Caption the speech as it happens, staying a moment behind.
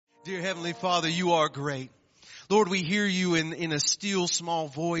Dear Heavenly Father, you are great. Lord, we hear you in a still small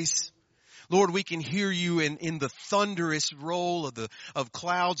voice. Lord, we can hear you in the thunderous roll of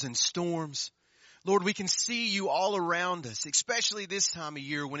clouds and storms. Lord, we can see you all around us, especially this time of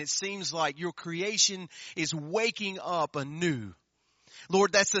year when it seems like your creation is waking up anew.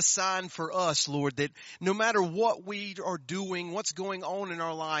 Lord, that's a sign for us, Lord, that no matter what we are doing, what's going on in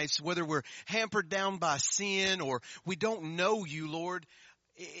our lives, whether we're hampered down by sin or we don't know you, Lord,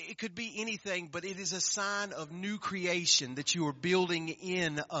 it could be anything, but it is a sign of new creation that you are building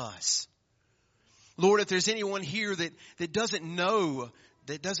in us. Lord, if there's anyone here that doesn't know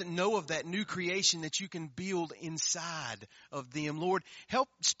of that new creation that you can build inside of them, Lord, help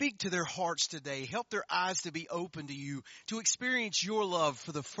speak to their hearts today. Help their eyes to be open to you, to experience your love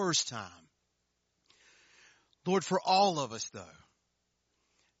for the first time. Lord, for all of us, though,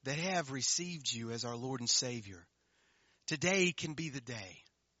 that have received you as our Lord and Savior, today can be the day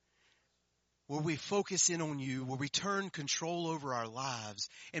where we focus in on you, where we turn control over our lives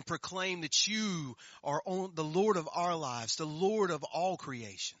and proclaim that you are the Lord of our lives, the Lord of all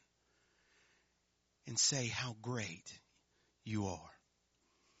creation, and say how great you are.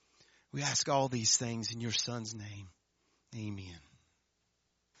 We ask all these things in your Son's name. Amen.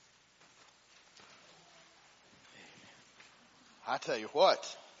 I tell you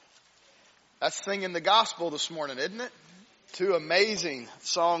what, that's singing the gospel this morning, isn't it? Two amazing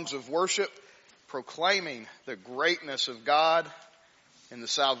songs of worship proclaiming the greatness of God and the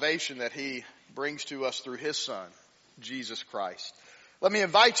salvation that He brings to us through His Son, Jesus Christ. Let me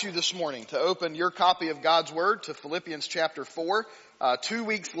invite you this morning to open your copy of God's Word to Philippians chapter 4. 2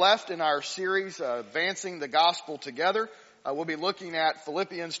 weeks left in our series, Advancing the Gospel Together. We'll be looking at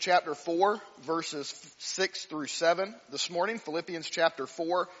Philippians chapter 4, verses 6 through 7 this morning. Philippians chapter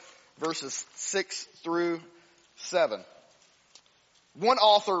 4, verses 6 through 7. One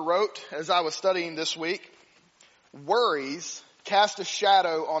author wrote, as I was studying this week, worries cast a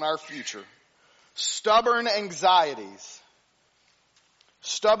shadow on our future. Stubborn anxieties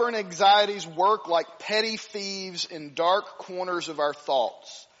work like petty thieves in dark corners of our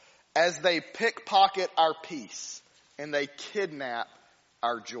thoughts as they pickpocket our peace and they kidnap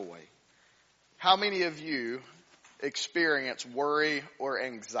our joy. How many of you experience worry or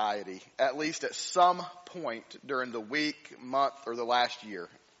anxiety, at least at some point during the week, month, or the last year?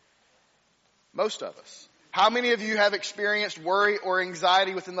 Most of us. How many of you have experienced worry or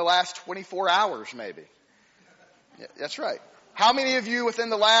anxiety within the last 24 hours, maybe? Yeah, that's right. How many of you within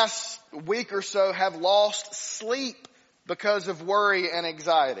the last week or so have lost sleep because of worry and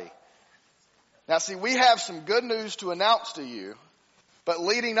anxiety? Now see, we have some good news to announce to you. But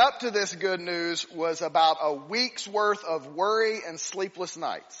leading up to this good news was about a week's worth of worry and sleepless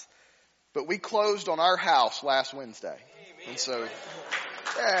nights. But we closed on our house last Wednesday. Amen. And so,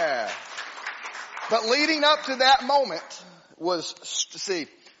 yeah. But leading up to that moment was, see,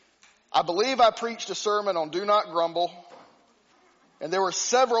 I believe I preached a sermon on do not grumble. And there were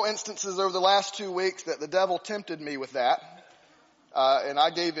several instances over the last 2 weeks that the devil tempted me with that. And I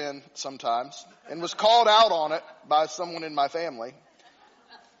gave in sometimes and was called out on it by someone in my family.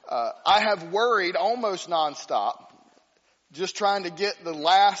 I have worried almost nonstop, just trying to get the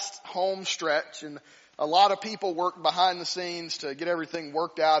last home stretch. And a lot of people work behind the scenes to get everything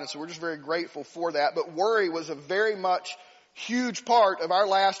worked out. And so we're just very grateful for that. But worry was a very much huge part of our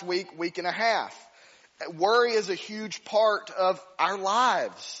last week, week and a half. Worry is a huge part of our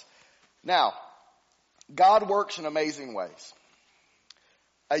lives. Now, God works in amazing ways.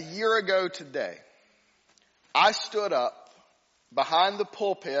 A year ago today, I stood up behind the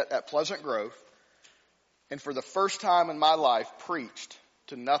pulpit at Pleasant Grove and for the first time in my life preached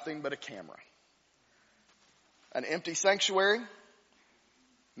to nothing but a camera. An empty sanctuary,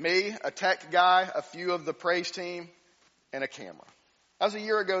 me, a tech guy, a few of the praise team, and a camera. That was a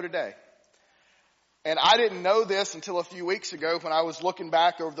year ago today. And I didn't know this until a few weeks ago when I was looking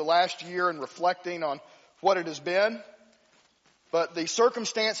back over the last year and reflecting on what it has been. But the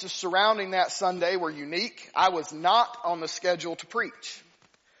circumstances surrounding that Sunday were unique. I was not on the schedule to preach.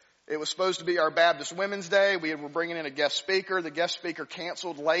 It was supposed to be our Baptist Women's Day. We were bringing in a guest speaker. The guest speaker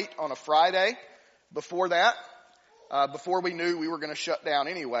canceled late on a Friday before that, before we knew we were going to shut down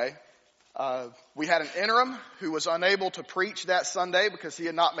anyway. We had an interim who was unable to preach that Sunday because he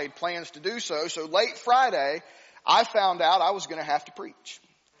had not made plans to do so. So late Friday, I found out I was going to have to preach.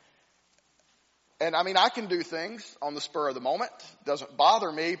 And I mean, I can do things on the spur of the moment. It doesn't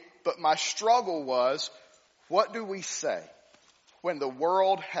bother me. But my struggle was, what do we say when the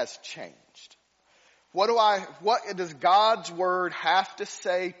world has changed? What does God's word have to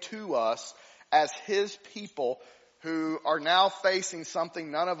say to us as His people who are now facing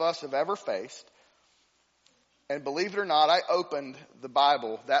something none of us have ever faced. And believe it or not, I opened the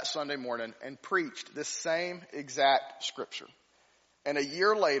Bible that Sunday morning and preached this same exact scripture. And a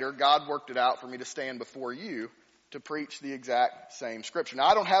year later, God worked it out for me to stand before you to preach the exact same scripture. Now,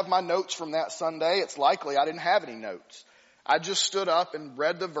 I don't have my notes from that Sunday. It's likely I didn't have any notes. I just stood up and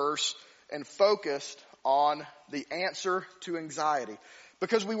read the verse and focused on the answer to anxiety.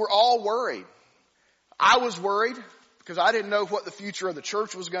 Because we were all worried. I was worried because I didn't know what the future of the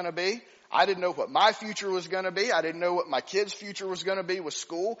church was going to be. I didn't know what my future was going to be. I didn't know what my kids' future was going to be with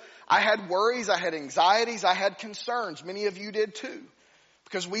school. I had worries. I had anxieties. I had concerns. Many of you did too.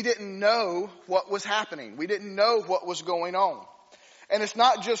 Because we didn't know what was happening. We didn't know what was going on. And it's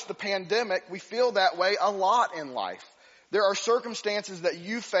not just the pandemic. We feel that way a lot in life. There are circumstances that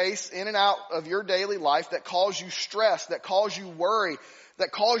you face in and out of your daily life that cause you stress, that cause you worry,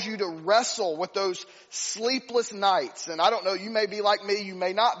 that cause you to wrestle with those sleepless nights. And I don't know, you may be like me, you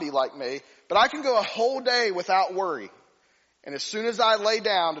may not be like me, but I can go a whole day without worry. And as soon as I lay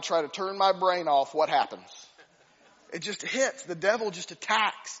down to try to turn my brain off, what happens? It just hits. The devil just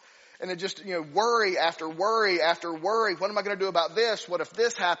attacks. And it just, worry after worry after worry. What am I going to do about this? What if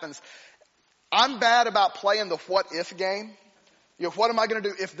this happens? I'm bad about playing the what if game. What am I going to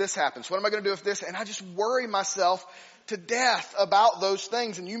do if this happens? What am I going to do if this? And I just worry myself to death about those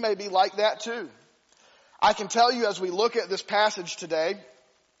things. And you may be like that too. I can tell you as we look at this passage today,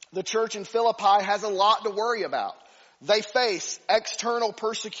 the church in Philippi has a lot to worry about. They face external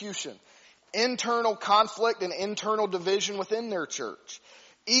persecution, internal conflict, and internal division within their church.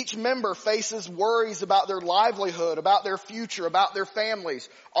 Each member faces worries about their livelihood, about their future, about their families.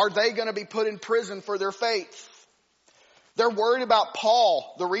 Are they going to be put in prison for their faith? They're worried about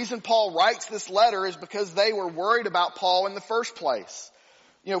Paul. The reason Paul writes this letter is because they were worried about Paul in the first place.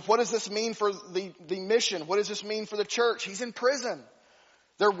 What does this mean for the mission? What does this mean for the church? He's in prison.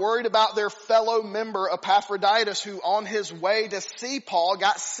 They're worried about their fellow member Epaphroditus, who on his way to see Paul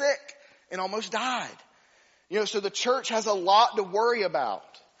got sick and almost died. So the church has a lot to worry about.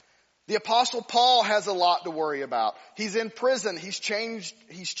 The Apostle Paul has a lot to worry about. He's in prison. He's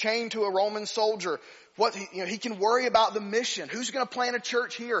chained to a Roman soldier. He can worry about the mission. Who's going to plant a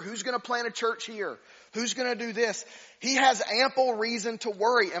church here? Who's going to plant a church here? Who's going to do this? He has ample reason to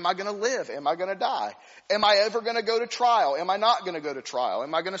worry. Am I going to live? Am I going to die? Am I ever going to go to trial? Am I not going to go to trial?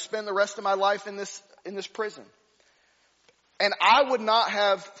 Am I going to spend the rest of my life in this prison? And I would not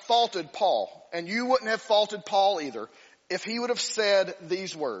have faulted Paul, and you wouldn't have faulted Paul either, if he would have said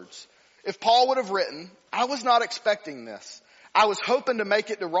these words. If Paul would have written, I was not expecting this. I was hoping to make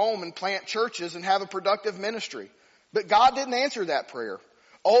it to Rome and plant churches and have a productive ministry. But God didn't answer that prayer.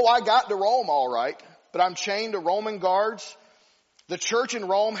 Oh, I got to Rome all right, but I'm chained to Roman guards. The church in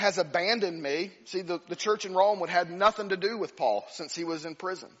Rome has abandoned me. See, the church in Rome would have had nothing to do with Paul since he was in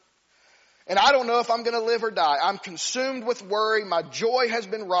prison. And I don't know if I'm going to live or die. I'm consumed with worry. My joy has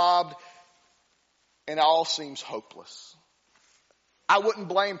been robbed. And it all seems hopeless. I wouldn't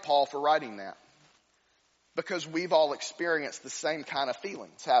blame Paul for writing that. Because we've all experienced the same kind of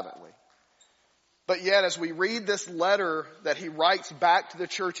feelings, haven't we? But yet, as we read this letter that he writes back to the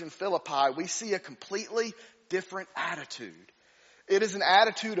church in Philippi, we see a completely different attitude. It is an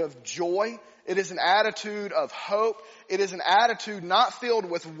attitude of joy. It is an attitude of hope. It is an attitude not filled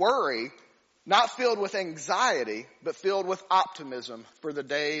with worry, not filled with anxiety, but filled with optimism for the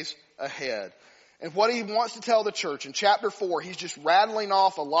days ahead. And what he wants to tell the church in chapter 4, he's just rattling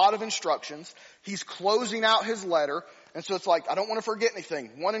off a lot of instructions. He's closing out his letter. And so it's like, I don't want to forget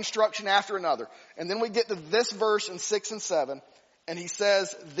anything. One instruction after another. And then we get to this verse in 6 and 7. And he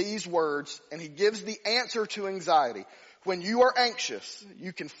says these words, and he gives the answer to anxiety. When you are anxious,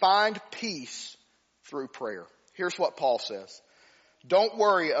 you can find peace through prayer. Here's what Paul says. Don't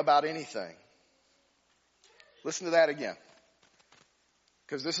worry about anything. Listen to that again.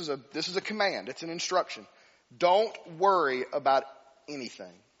 Because this is a command. It's an instruction. Don't worry about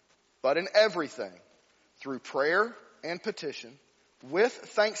anything, but in everything, through prayer and petition, with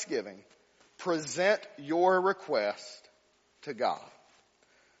thanksgiving, present your request to God.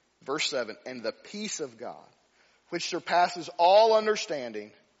 Verse 7, and the peace of God, which surpasses all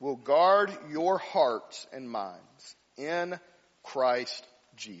understanding, will guard your hearts and minds in Christ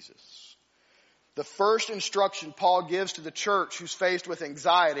Jesus. The first instruction Paul gives to the church who's faced with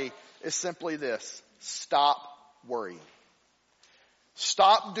anxiety is simply this. Stop worrying.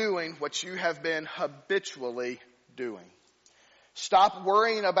 Stop doing what you have been habitually doing. Stop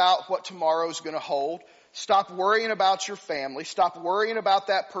worrying about what tomorrow's going to hold. Stop worrying about your family. Stop worrying about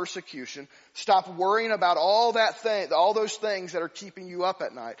that persecution. Stop worrying about all those things that are keeping you up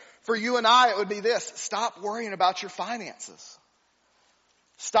at night. For you and I, it would be this. Stop worrying about your finances.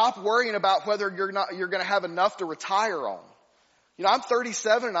 Stop worrying about whether you're going to have enough to retire on. You know, I'm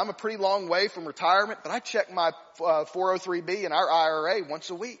 37 and I'm a pretty long way from retirement, but I check my 403B and our IRA once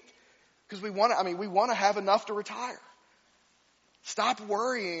a week because we want to have enough to retire. Stop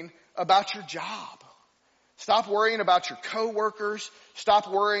worrying about your job. Stop worrying about your coworkers. Stop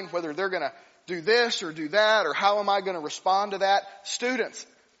worrying whether they're going to do this or do that or how am I going to respond to that. Students,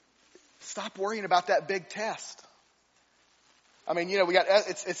 stop worrying about that big test. I mean, you know,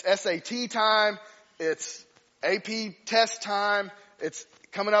 it's SAT time. It's AP test time. It's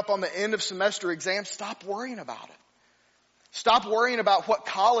coming up on the end of semester exams. Stop worrying about it. Stop worrying about what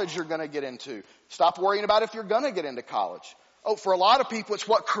college you're going to get into. Stop worrying about if you're going to get into college. Oh, for a lot of people, it's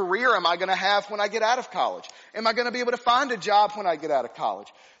what career am I going to have when I get out of college? Am I going to be able to find a job when I get out of college?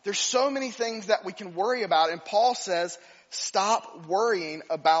 There's so many things that we can worry about, and Paul says, stop worrying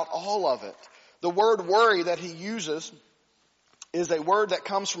about all of it. The word worry that he uses is a word that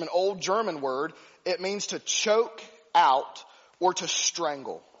comes from an old German word. It means to choke out or to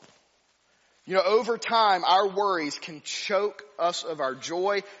strangle. You know, over time, our worries can choke us of our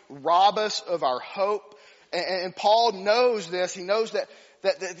joy, rob us of our hope. And Paul knows this. He knows that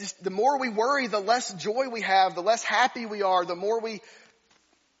the more we worry, the less joy we have, the less happy we are, the more we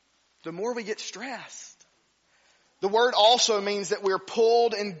get stressed. The word also means that we're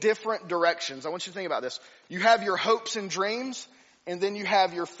pulled in different directions. I want you to think about this. You have your hopes and dreams, and then you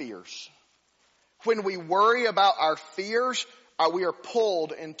have your fears. When we worry about our fears, we are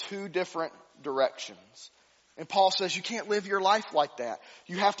pulled in two different directions. And Paul says you can't live your life like that.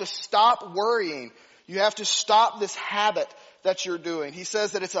 You have to stop worrying. You have to stop this habit that you're doing. He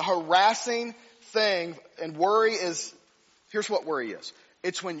says that it's a harassing thing, and here's what worry is.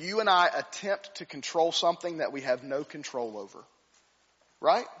 It's when you and I attempt to control something that we have no control over.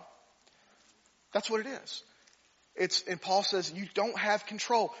 Right? That's what it is. And Paul says you don't have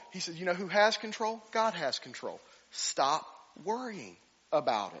control. He says, you know who has control? God has control. Stop worrying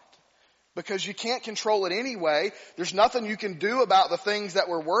about it. Because you can't control it anyway. There's nothing you can do about the things that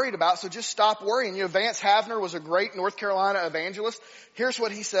we're worried about, so just stop worrying. You know, Vance Havner was a great North Carolina evangelist. Here's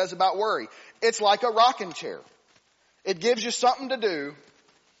what he says about worry. It's like a rocking chair. It gives you something to do,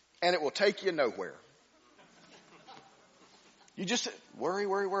 and it will take you nowhere. You just worry.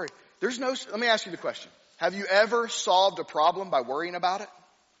 Let me ask you the question. Have you ever solved a problem by worrying about it?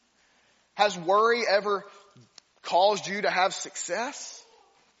 Has worry ever caused you to have success?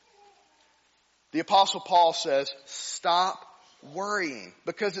 The Apostle Paul says, stop worrying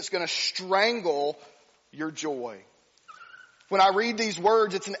because it's going to strangle your joy. When I read these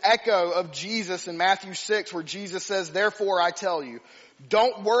words, it's an echo of Jesus in Matthew 6 where Jesus says, therefore I tell you,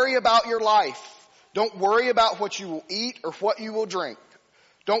 don't worry about your life. Don't worry about what you will eat or what you will drink.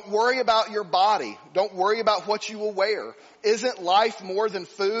 Don't worry about your body. Don't worry about what you will wear. Isn't life more than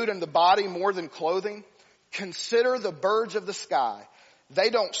food and the body more than clothing? Consider the birds of the sky. They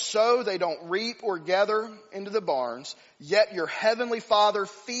don't sow, they don't reap or gather into the barns, yet your heavenly Father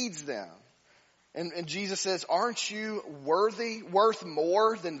feeds them. And Jesus says, aren't you worth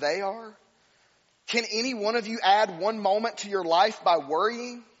more than they are? Can any one of you add one moment to your life by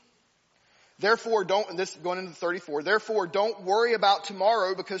worrying? Therefore going into 34, therefore don't worry about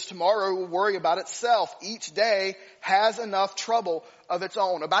tomorrow because tomorrow will worry about itself. Each day has enough trouble of its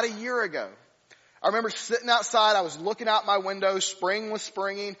own. About a year ago, I remember sitting outside, I was looking out my window, spring was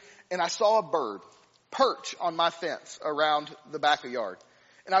springing, and I saw a bird perch on my fence around the back of the yard.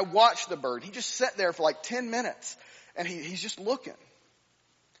 And I watched the bird. He just sat there for like 10 minutes, and he's just looking.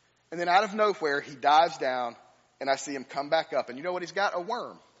 And then out of nowhere, he dives down, and I see him come back up. And you know what he's got? A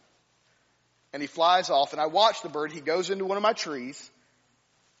worm. And he flies off, and I watch the bird. He goes into one of my trees,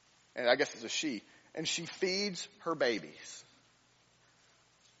 and I guess it's a she, and she feeds her babies.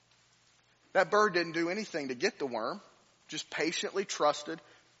 That bird didn't do anything to get the worm, just patiently trusted,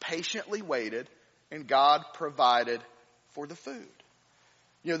 patiently waited, and God provided for the food.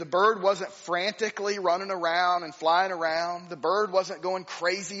 You know, the bird wasn't frantically running around and flying around. The bird wasn't going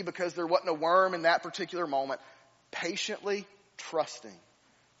crazy because there wasn't a worm in that particular moment. Patiently trusting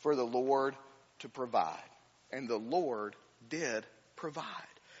for the Lord to provide. And the Lord did provide.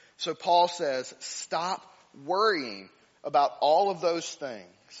 So Paul says, stop worrying about all of those things.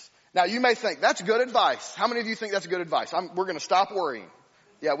 Now you may think, that's good advice. How many of you think that's good advice? We're going to stop worrying.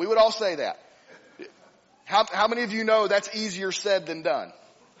 Yeah, we would all say that. How many of you know that's easier said than done?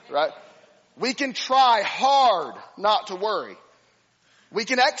 Right? We can try hard not to worry. We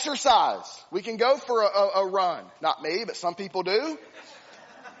can exercise. We can go for a run. Not me, but some people do.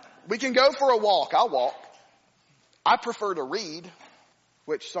 We can go for a walk. I'll walk. I prefer to read,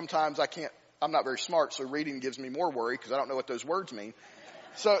 which sometimes I'm not very smart, so reading gives me more worry because I don't know what those words mean.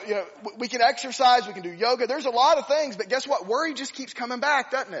 So, we can exercise, we can do yoga. There's a lot of things, but guess what? Worry just keeps coming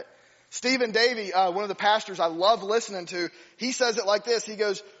back, doesn't it? Stephen Davey, one of the pastors I love listening to, he says it like this. He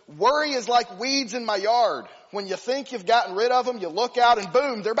goes, worry is like weeds in my yard. When you think you've gotten rid of them, you look out and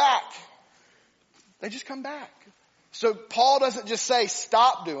boom, they're back. They just come back. So Paul doesn't just say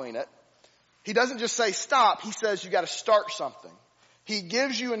stop doing it. He doesn't just say stop. He says you got to start something. He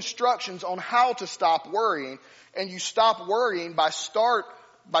gives you instructions on how to stop worrying, and you stop worrying by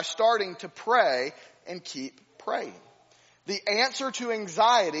starting to pray and keep praying. The answer to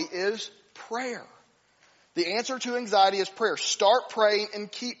anxiety is prayer. The answer to anxiety is prayer. Start praying and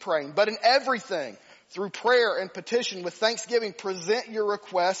keep praying. But in everything, through prayer and petition with thanksgiving, present your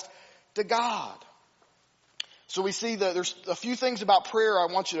request to God. So we see that there's a few things about prayer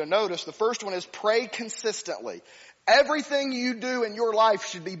I want you to notice. The first one is pray consistently. Everything you do in your life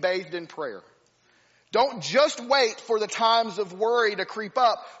should be bathed in prayer. Don't just wait for the times of worry to creep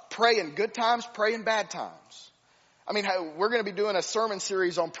up. Pray in good times, pray in bad times. I mean, we're going to be doing a sermon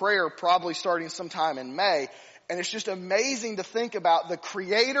series on prayer probably starting sometime in May. And it's just amazing to think about the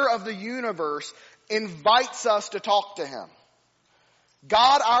creator of the universe invites us to talk to him.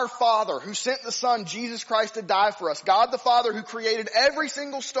 God our Father who sent the Son, Jesus Christ, to die for us. God the Father who created every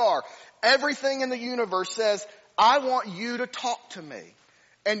single star, everything in the universe says, I want you to talk to me.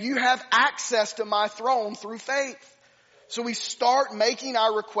 And you have access to my throne through faith. So we start making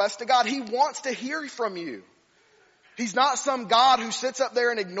our request to God. He wants to hear from you. He's not some God who sits up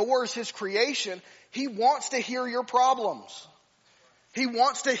there and ignores his creation. He wants to hear your problems. He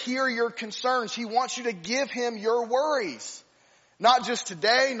wants to hear your concerns. He wants you to give him your worries. Not just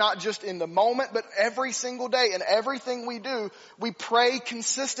today, not just in the moment, but every single day. And everything we do, we pray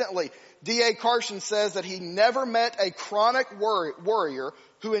consistently. D.A. Carson says that he never met a chronic worrier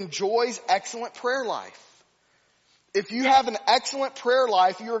who enjoys excellent prayer life. If you have an excellent prayer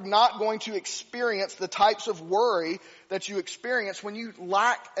life, you're not going to experience the types of worry that you experience when you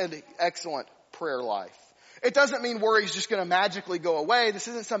lack an excellent prayer life. It doesn't mean worry is just going to magically go away. This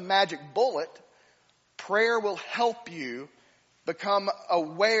isn't some magic bullet. Prayer will help you become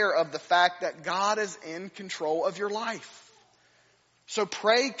aware of the fact that God is in control of your life. So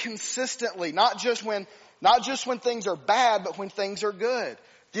pray consistently, not just when things are bad, but when things are good.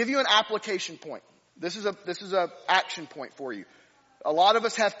 Give you an application point. This is a action point for you. A lot of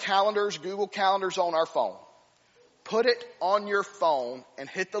us have calendars, Google Calendars on our phone. Put it on your phone and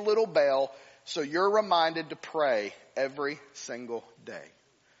hit the little bell so you're reminded to pray every single day.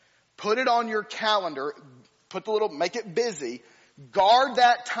 Put it on your calendar, make it busy. Guard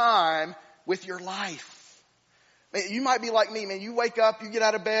that time with your life. Man, you might be like me, man. You wake up, you get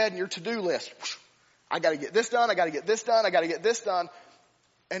out of bed, and your to-do list. I got to get this done. I got to get this done. I got to get this done.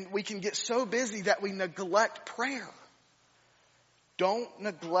 And we can get so busy that we neglect prayer. Don't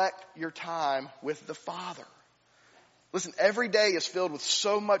neglect your time with the Father. Listen, every day is filled with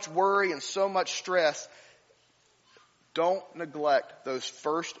so much worry and so much stress. Don't neglect those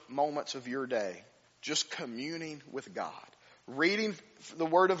first moments of your day just communing with God. Reading the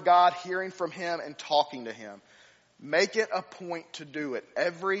Word of God, hearing from Him, and talking to Him. Make it a point to do it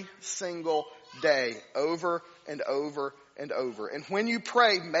every single day, over and over and over. And when you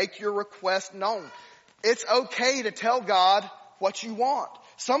pray, make your request known. It's okay to tell God what you want.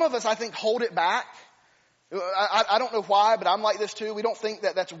 Some of us, I think, hold it back. I don't know why, but I'm like this too. We don't think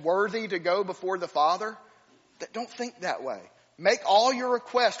that that's worthy to go before the Father. Don't think that way. Make all your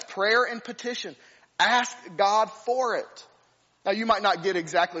requests, prayer and petition. Ask God for it. Now, you might not get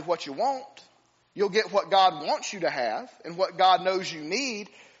exactly what you want. You'll get what God wants you to have and what God knows you need,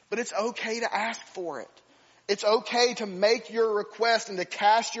 but it's okay to ask for it. It's okay to make your request and to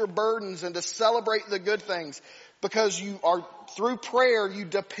cast your burdens and to celebrate the good things because through prayer, you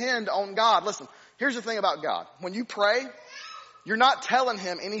depend on God. Listen, here's the thing about God. When you pray, you're not telling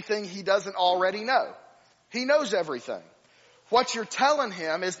Him anything He doesn't already know. He knows everything. What you're telling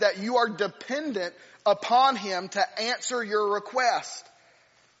Him is that you are dependent upon Him to answer your request.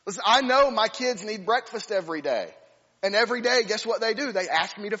 Listen, I know my kids need breakfast every day. And every day, guess what they do? They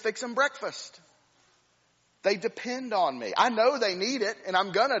ask me to fix them breakfast. They depend on me. I know they need it, and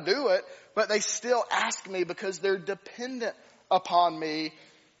I'm going to do it, but they still ask me because they're dependent upon me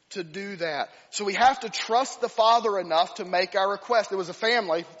to do that. So we have to trust the Father enough to make our request. There was a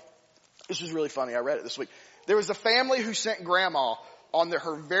family, this is really funny, I read it this week. There was a family who sent Grandma on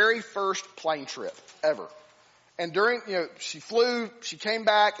her very first plane trip ever. And she flew, she came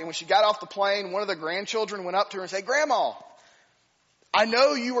back, and when she got off the plane, one of the grandchildren went up to her and said, "Grandma, I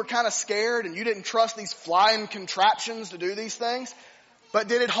know you were kind of scared and you didn't trust these flying contraptions to do these things, but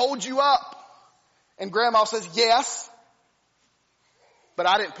did it hold you up?" And Grandma says, "Yes, but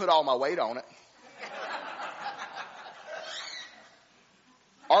I didn't put all my weight on it."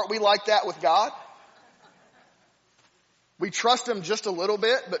 Aren't we like that with God? We trust Him just a little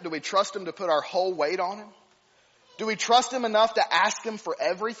bit, but do we trust Him to put our whole weight on Him? Do we trust Him enough to ask Him for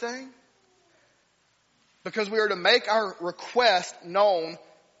everything? Because we are to make our request known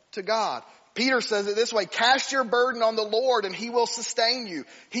to God. Peter says it this way, "Cast your burden on the Lord and He will sustain you.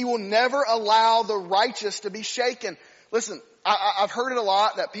 He will never allow the righteous to be shaken." Listen, I've heard it a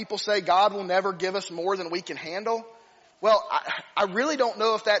lot that people say God will never give us more than we can handle. Well, I really don't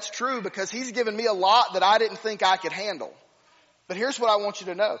know if that's true, because He's given me a lot that I didn't think I could handle. But here's what I want you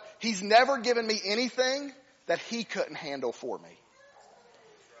to know. He's never given me anything that He couldn't handle for me.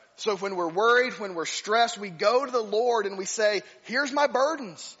 So when we're worried, when we're stressed, we go to the Lord and we say, "Here's my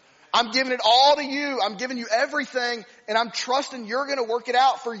burdens. I'm giving it all to you. I'm giving you everything, and I'm trusting you're going to work it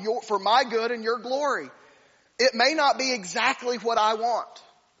out for my good and your glory." It may not be exactly what I want,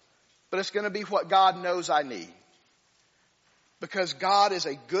 but it's going to be what God knows I need. Because God is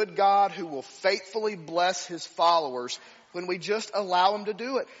a good God who will faithfully bless His followers when we just allow Him to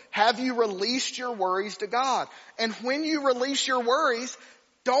do it. Have you released your worries to God? And when you release your worries,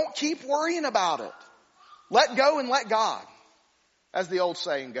 don't keep worrying about it. Let go and let God, as the old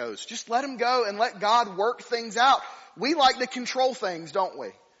saying goes. Just let Him go and let God work things out. We like to control things, don't we?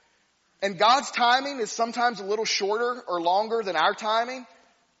 And God's timing is sometimes a little shorter or longer than our timing.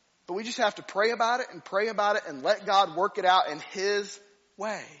 But we just have to pray about it and let God work it out in His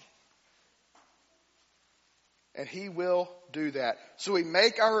way. And He will do that. So we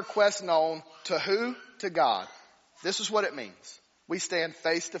make our request known to who? To God. This is what it means. We stand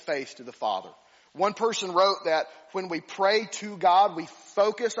face to face to the Father. One person wrote that when we pray to God, we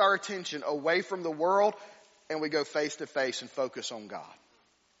focus our attention away from the world and we go face to face and focus on God.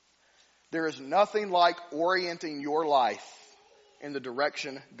 There is nothing like orienting your life in the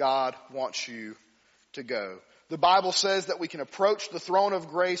direction God wants you to go. The Bible says that we can approach the throne of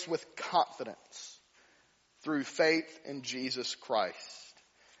grace with confidence through faith in Jesus Christ.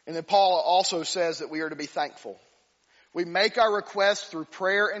 And then Paul also says that we are to be thankful. We make our requests through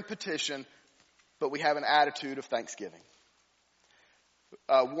prayer and petition, but we have an attitude of thanksgiving.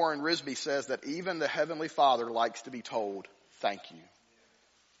 Warren Risby says that even the Heavenly Father likes to be told thank you.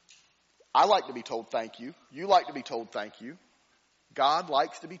 I like to be told thank you. You like to be told thank you. God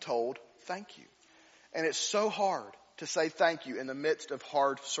likes to be told thank you. And it's so hard to say thank you in the midst of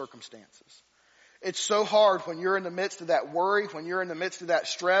hard circumstances. It's so hard when you're in the midst of that worry, when you're in the midst of that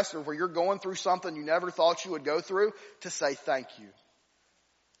stress, or where you're going through something you never thought you would go through, to say thank you.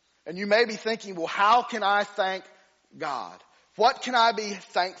 And you may be thinking, well, how can I thank God? What can I be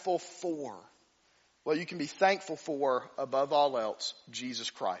thankful for? Well, you can be thankful for, above all else, Jesus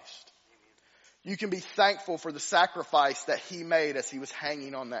Christ. You can be thankful for the sacrifice that He made as He was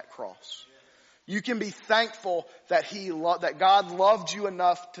hanging on that cross. You can be thankful that that God loved you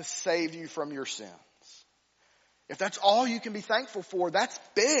enough to save you from your sins. If that's all you can be thankful for, that's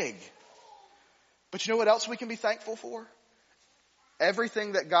big. But you know what else we can be thankful for?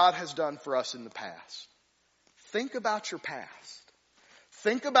 Everything that God has done for us in the past. Think about your past.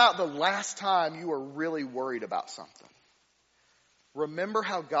 Think about the last time you were really worried about something. Remember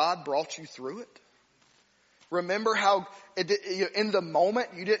how God brought you through it? Remember how in the moment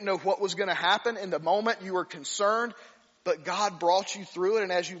you didn't know what was going to happen. In the moment you were concerned, but God brought you through it.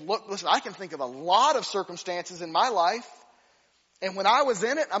 And as you look, listen, I can think of a lot of circumstances in my life. And when I was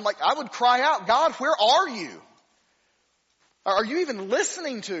in it, I'm like, I would cry out, "God, where are you? Are you even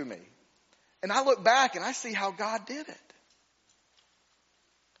listening to me?" And I look back and I see how God did it.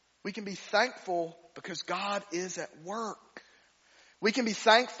 We can be thankful because God is at work. We can be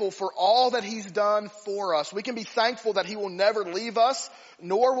thankful for all that He's done for us. We can be thankful that He will never leave us,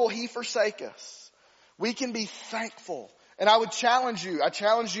 nor will He forsake us. We can be thankful. And I challenge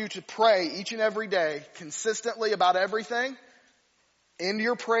you to pray each and every day consistently about everything. End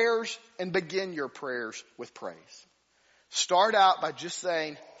your prayers and begin your prayers with praise. Start out by just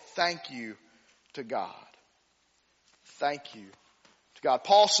saying thank you to God. Thank you to God.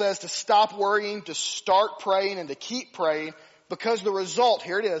 Paul says to stop worrying, to start praying, and to keep praying. Because the result,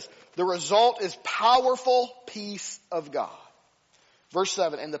 here it is, the result is powerful peace of God. Verse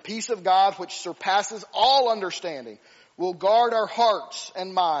 7, "And the peace of God which surpasses all understanding will guard our hearts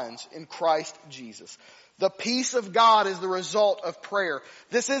and minds in Christ Jesus." The peace of God is the result of prayer.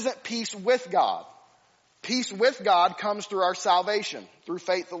 This isn't peace with God. Peace with God comes through our salvation, through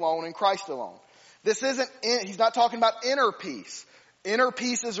faith alone in Christ alone. He's not talking about inner peace. Inner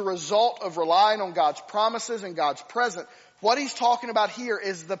peace is a result of relying on God's promises and God's presence. What he's talking about here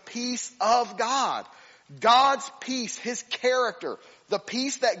is the peace of God. God's peace, his character, the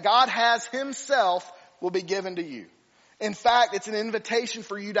peace that God has himself will be given to you. In fact, it's an invitation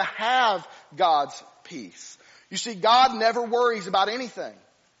for you to have God's peace. You see, God never worries about anything.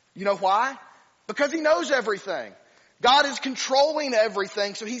 You know why? Because he knows everything. God is controlling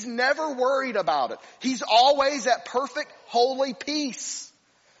everything, so he's never worried about it. He's always at perfect, holy peace.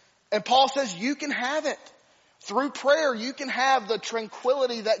 And Paul says you can have it. Through prayer, you can have the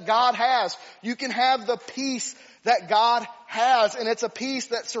tranquility that God has. You can have the peace that God has, and it's a peace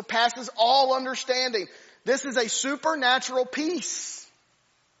that surpasses all understanding. This is a supernatural peace.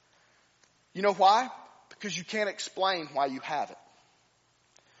 You know why? Because you can't explain why you have it.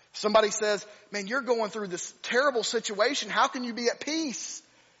 Somebody says, man, you're going through this terrible situation. How can you be at peace?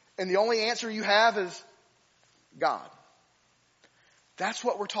 And the only answer you have is God. That's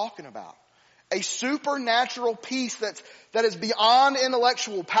what we're talking about. A supernatural peace that is beyond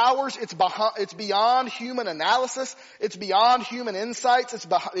intellectual powers. It's beyond human analysis. It's beyond human insights.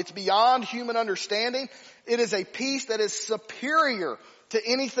 It's beyond human understanding. It is a peace that is superior to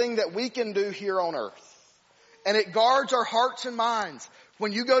anything that we can do here on earth. And it guards our hearts and minds.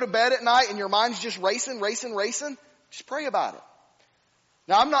 When you go to bed at night and your mind's just racing, just pray about it.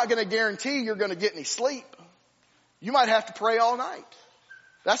 Now, I'm not going to guarantee you're going to get any sleep. You might have to pray all night.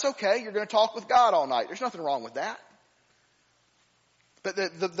 That's okay. You're going to talk with God all night. There's nothing wrong with that. But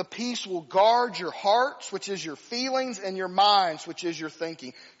the peace will guard your hearts, which is your feelings, and your minds, which is your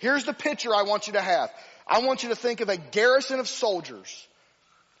thinking. Here's the picture I want you to have. I want you to think of a garrison of soldiers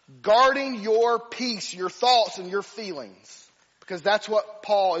guarding your peace, your thoughts, and your feelings. Because that's what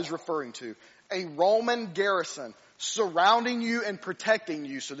Paul is referring to. A Roman garrison surrounding you and protecting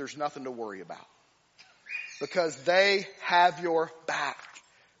you so there's nothing to worry about. Because they have your back.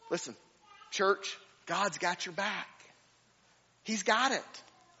 Listen, church, God's got your back. He's got it.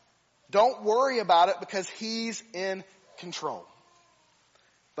 Don't worry about it because he's in control.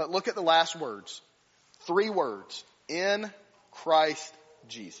 But look at the last words. 3 words. In Christ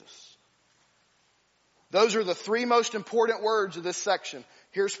Jesus. Those are the 3 most important words of this section.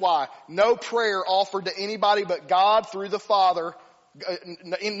 Here's why. No prayer offered to anybody but God through the Father.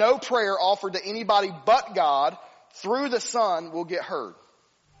 No prayer offered to anybody but God through the Son will get heard.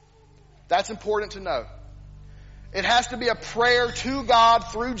 That's important to know. It has to be a prayer to God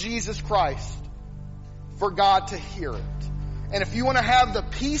through Jesus Christ for God to hear it. And if you want to have the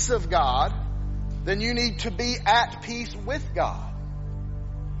peace of God, then you need to be at peace with God.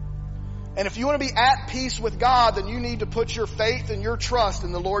 And if you want to be at peace with God, then you need to put your faith and your trust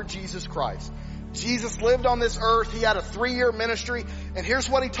in the Lord Jesus Christ. Jesus lived on this earth. He had a 3-year ministry. And here's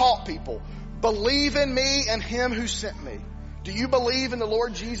what he taught people. Believe in me and him who sent me. Do you believe in the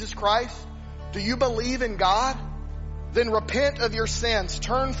Lord Jesus Christ? Do you believe in God? Then repent of your sins.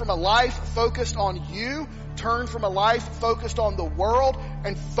 Turn from a life focused on you. Turn from a life focused on the world.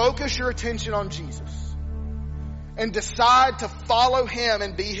 And focus your attention on Jesus. And decide to follow him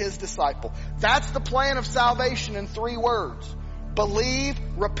and be his disciple. That's the plan of salvation in 3 words. Believe,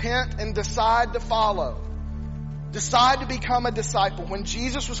 repent, and decide to follow. Decide to become a disciple. When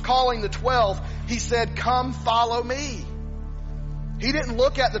Jesus was calling the 12, he said, come follow me. He didn't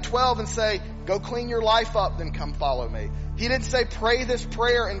look at the 12 and say, go clean your life up, then come follow me. He didn't say, pray this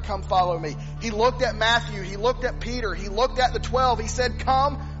prayer and come follow me. He looked at Matthew. He looked at Peter. He looked at the 12. He said,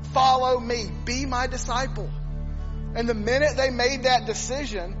 come follow me. Be my disciple. And the minute they made that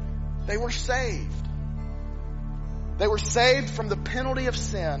decision, they were saved. They were saved from the penalty of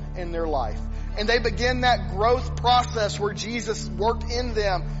sin in their life. And they began that growth process where Jesus worked in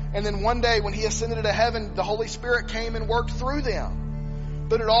them. And then one day when he ascended to heaven, the Holy Spirit came and worked through them.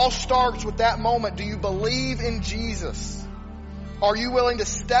 But it all starts with that moment. Do you believe in Jesus? Are you willing to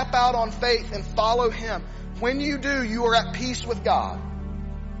step out on faith and follow him? When you do, you are at peace with God.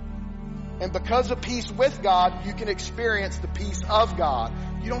 And because of peace with God, you can experience the peace of God.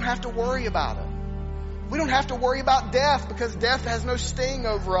 You don't have to worry about it. We don't have to worry about death because death has no sting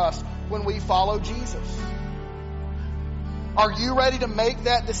over us when we follow Jesus. Are you ready to make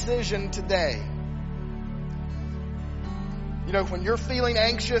that decision today? You know, when you're feeling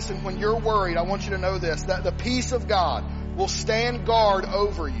anxious and when you're worried, I want you to know this, that the peace of God will stand guard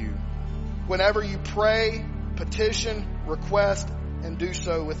over you whenever you pray, petition, request, and do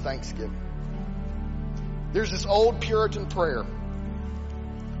so with thanksgiving. There's this old Puritan prayer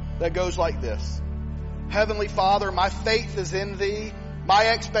that goes like this. Heavenly Father, my faith is in thee. My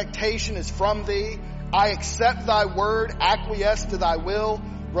expectation is from thee. I accept thy word, acquiesce to thy will,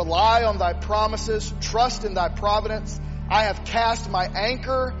 rely on thy promises, trust in thy providence. I have cast my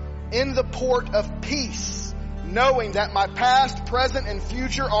anchor in the port of peace, knowing that my past, present, and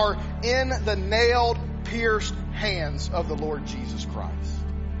future are in the nailed, pierced hands of the Lord Jesus Christ.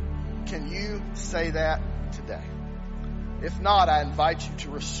 Can you say that today? If not, I invite you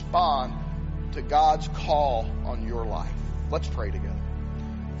to respond to God's call on your life. Let's pray together.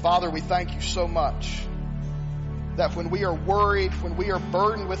 Father, we thank you so much that when we are worried, when we are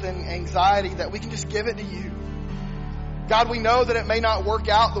burdened with anxiety, that we can just give it to you. God, we know that it may not work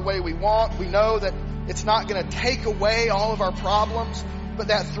out the way we want. We know that it's not going to take away all of our problems, but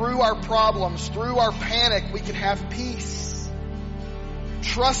that through our problems, through our panic, we can have peace.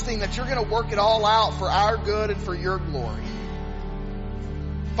 Trusting that you're going to work it all out for our good and for your glory.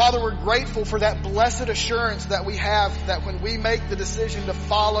 Father, we're grateful for that blessed assurance that we have that when we make the decision to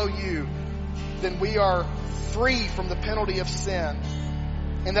follow you, then we are free from the penalty of sin,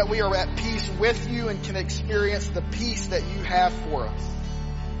 and that we are at peace with you and can experience the peace that you have for us.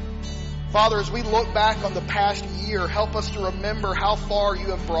 Father, as we look back on the past year, help us to remember how far you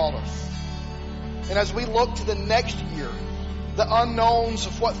have brought us. And as we look to the next year, the unknowns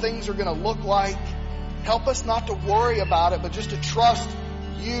of what things are going to look like, help us not to worry about it, but just to trust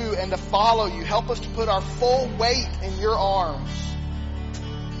you and to follow you. Help us to put our full weight in your arms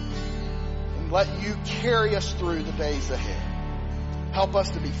and let you carry us through the days ahead. Help us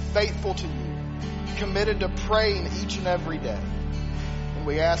to be faithful to you, committed to praying each and every day. And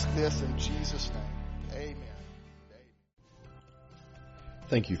we ask this in Jesus' name. Amen.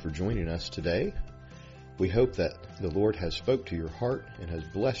 Thank you for joining us today. We hope that the Lord has spoke to your heart and has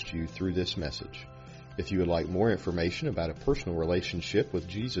blessed you through this message. If you would like more information about a personal relationship with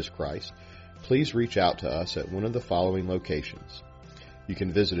Jesus Christ, please reach out to us at one of the following locations. You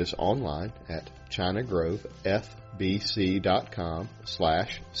can visit us online at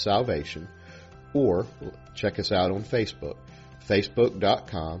ChinaGroveFBC.com/salvation, or check us out on Facebook,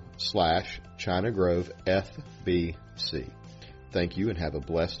 Facebook.com/ChinaGroveFBC. Thank you and have a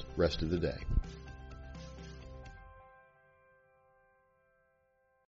blessed rest of the day.